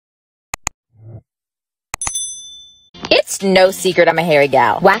It's no secret I'm a hairy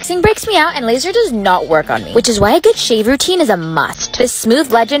gal. Waxing breaks me out and laser does not work on me, which is why a good shave routine is a must. This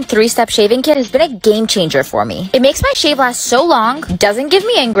Smooth Legend 3-step shaving kit has been a game changer for me. It makes my shave last so long, doesn't give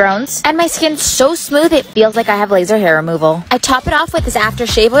me ingrowns, and my skin's so smooth it feels like I have laser hair removal. I top it off with this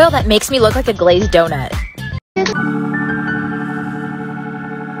aftershave oil that makes me look like a glazed donut.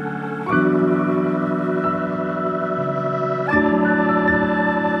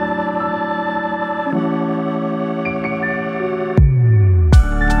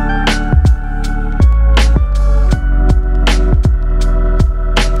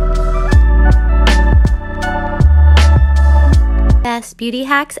 Best beauty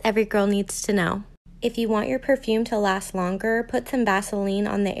hacks every girl needs to know. If you want your perfume to last longer, put some Vaseline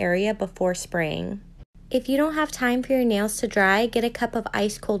on the area before spraying. If you don't have time for your nails to dry, get a cup of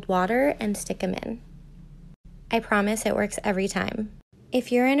ice cold water and stick them in. I promise it works every time.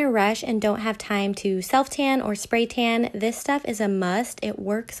 If you're in a rush and don't have time to self-tan or spray tan, this stuff is a must. It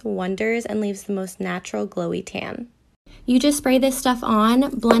works wonders and leaves the most natural glowy tan. You just spray this stuff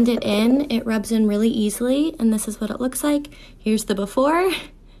on, blend it in, it rubs in really easily, and this is what it looks like. Here's the before,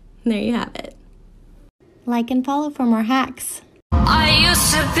 there you have it. Like and follow for more hacks. I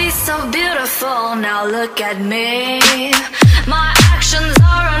used to be so beautiful, now look at me. My actions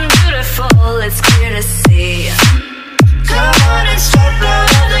are unbeautiful, it's clear to see. Come on and step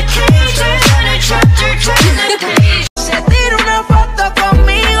out of the cage, turn a chapter, turn the page. Se tira una foto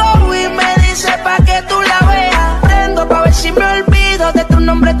conmigo y me dice pa' que tú la veas. Prendo pa' ver si me olvido de tu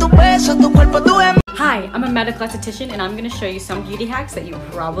nombre, tu beso, tu cuerpo, tu Hi, I'm a medical esthetician and I'm going to show you some beauty hacks that you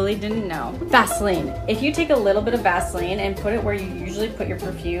probably didn't know. Vaseline. If you take a little bit of Vaseline and put it where you usually put your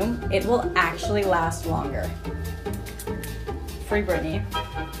perfume, it will actually last longer. Free Britney.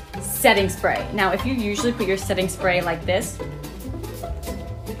 Setting spray. Now, if you usually put your setting spray like this,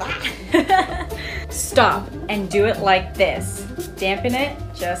 stop and do it like this. Dampen it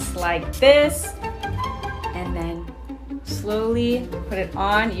just like this, and then slowly put it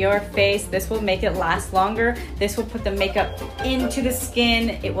on your face. This will make it last longer. This will put the makeup into the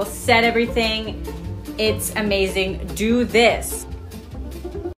skin. It will set everything. It's amazing. Do this.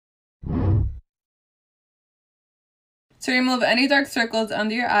 To remove any dark circles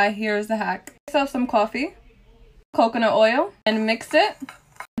under your eye, here is the hack. Mix up some coffee, coconut oil, and mix it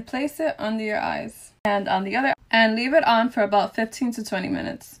and place it under your eyes and on the other, and leave it on for about 15 to 20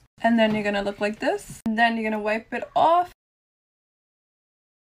 minutes. And then you're gonna look like this. And then you're gonna wipe it off.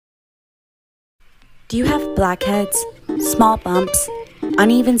 Do you have blackheads, small bumps,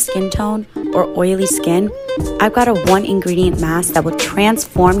 uneven skin tone, or oily skin? I've got a 1-ingredient mask that will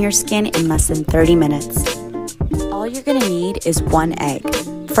transform your skin in less than 30 minutes. All you're gonna need is 1 egg.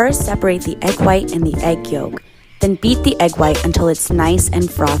 First, separate the egg white and the egg yolk. Then beat the egg white until it's nice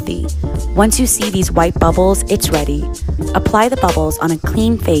and frothy. Once you see these white bubbles, it's ready. Apply the bubbles on a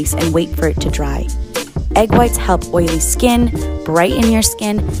clean face and wait for it to dry. Egg whites help oily skin, brighten your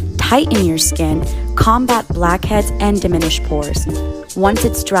skin, tighten your skin, combat blackheads, and diminish pores. Once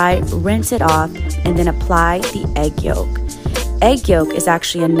it's dry, rinse it off, and then apply the egg yolk. Egg yolk is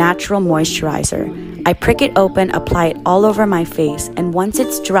actually a natural moisturizer. I prick it open, apply it all over my face, and once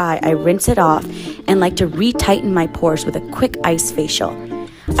it's dry, I rinse it off and like to retighten my pores with a quick ice facial.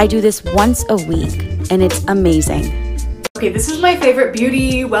 I do this once a week, and it's amazing. Okay, this is my favorite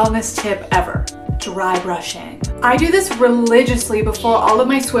beauty wellness tip ever. Dry brushing. I do this religiously before all of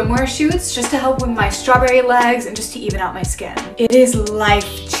my swimwear shoots just to help with my strawberry legs and just to even out my skin. It is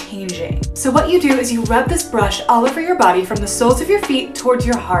life-changing. So what you do is you rub this brush all over your body from the soles of your feet towards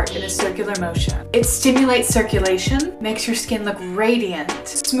your heart in a circular motion. It stimulates circulation, makes your skin look radiant,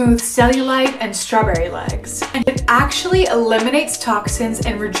 smooth cellulite and strawberry legs. And it actually eliminates toxins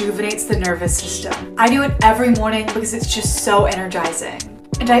and rejuvenates the nervous system. I do it every morning because it's just so energizing.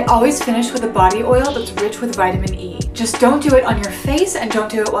 And I always finish with a body oil that's rich with vitamin E. Just don't do it on your face and don't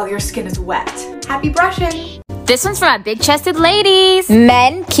do it while your skin is wet. Happy brushing! This one's for my big-chested ladies.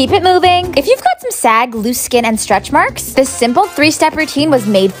 Men, keep it moving. If you've got some sag, loose skin, and stretch marks, this simple 3-step routine was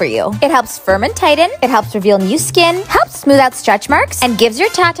made for you. It helps firm and tighten, it helps reveal new skin, helps smooth out stretch marks, and gives your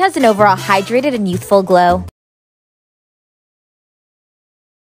tatas an overall hydrated and youthful glow.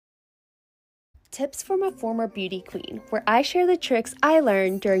 Tips from a former beauty queen, where I share the tricks I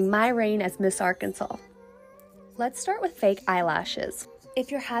learned during my reign as Miss Arkansas. Let's start with fake eyelashes.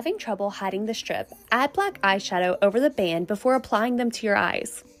 If you're having trouble hiding the strip, add black eyeshadow over the band before applying them to your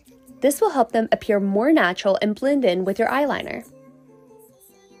eyes. This will help them appear more natural and blend in with your eyeliner.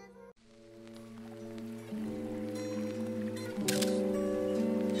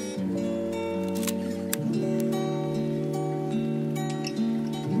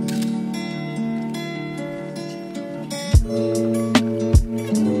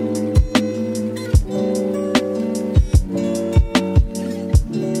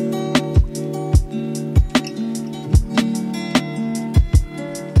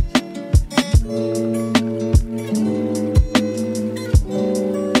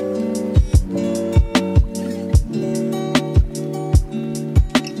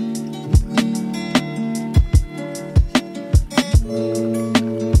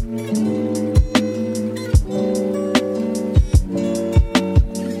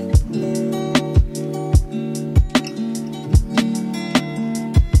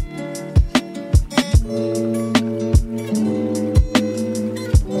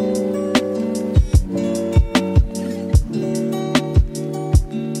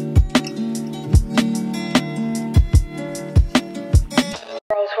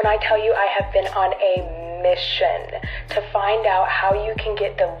 mission to find out how you can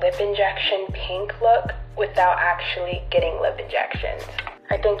get the lip injection pink look without actually getting lip injections.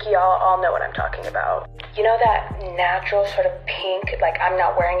 I think y'all all know what I'm talking about. You know that natural sort of pink, like I'm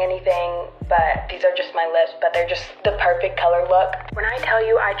not wearing anything, but these are just my lips, but they're just the perfect color look. When I tell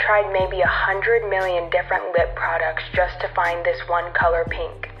you I tried maybe 100 million different lip products just to find this one color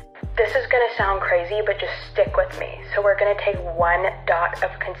pink. This is gonna sound crazy, but just stick with me. So we're gonna take 1 dot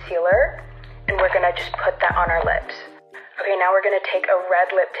of concealer and we're gonna just put that on our lips. Okay, now we're gonna take a red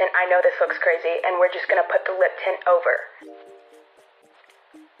lip tint. I know this looks crazy, and we're just gonna put the lip tint over.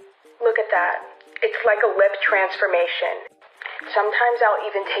 Look at that. It's like a lip transformation. Sometimes I'll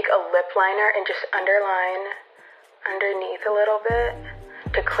even take a lip liner and just underline underneath a little bit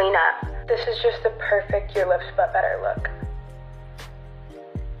to clean up. This is just the perfect your lips but better look.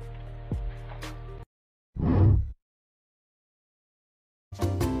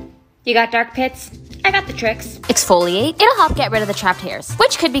 You got dark pits? I got the tricks. Exfoliate. It'll help get rid of the trapped hairs,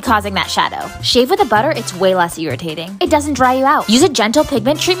 which could be causing that shadow. Shave with a butter, it's way less irritating. It doesn't dry you out. Use a gentle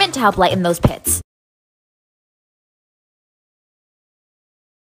pigment treatment to help lighten those pits.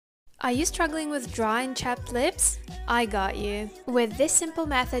 Are you struggling with dry and chapped lips? I got you. With this simple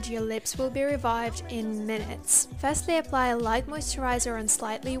method, your lips will be revived in minutes. Firstly, apply a light moisturizer on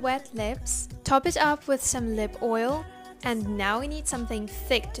slightly wet lips. Top it up with some lip oil. And now we need something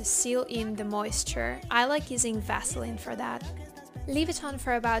thick to seal in the moisture. I like using Vaseline for that. Leave it on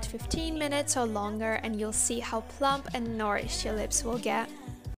for about 15 minutes or longer and you'll see how plump and nourished your lips will get.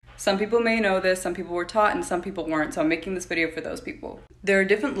 Some people may know this, some people were taught, and some people weren't, so I'm making this video for those people. There are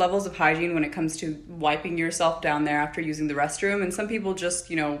different levels of hygiene when it comes to wiping yourself down there after using the restroom, and some people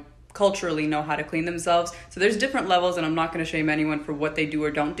just, culturally know how to clean themselves. So there's different levels, and I'm not going to shame anyone for what they do or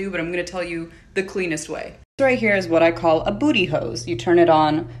don't do, but I'm going to tell you the cleanest way. This right here is what I call a booty hose. You turn it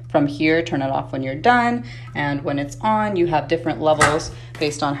on from here, turn it off when you're done, and when it's on, you have different levels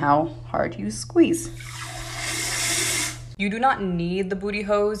based on how hard you squeeze. You do not need the booty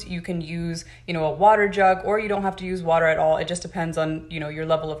hose. You can use, a water jug, or you don't have to use water at all. It just depends on, your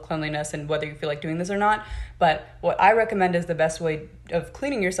level of cleanliness and whether you feel like doing this or not. But what I recommend is the best way of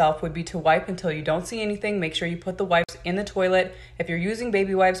cleaning yourself would be to wipe until you don't see anything. Make sure you put the wipes in the toilet. If you're using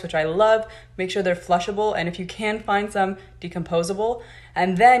baby wipes, which I love, make sure they're flushable. And if you can find some, decomposable.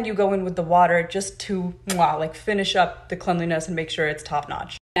 And then you go in with the water just to finish up the cleanliness and make sure it's top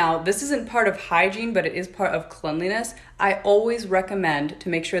notch. Now, this isn't part of hygiene, but it is part of cleanliness. I always recommend to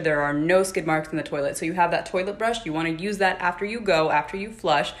make sure there are no skid marks in the toilet. So you have that toilet brush, you want to use that after you go, after you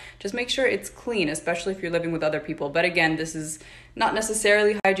flush. Just make sure it's clean, especially if you're living with other people. But again, this is not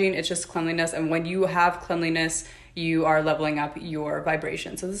necessarily hygiene, it's just cleanliness. And when you have cleanliness, you are leveling up your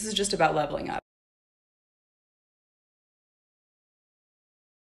vibration. So this is just about leveling up.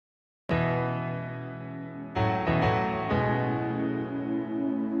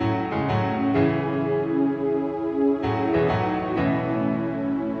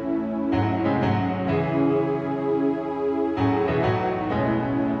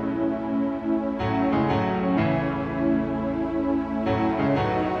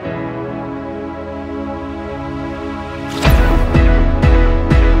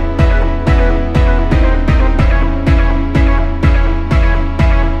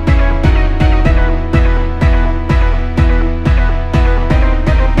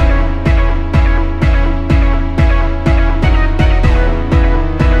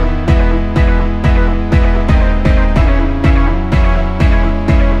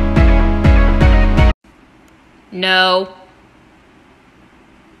 No.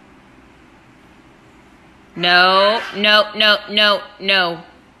 No, no, no, no, no.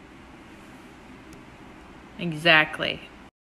 Exactly.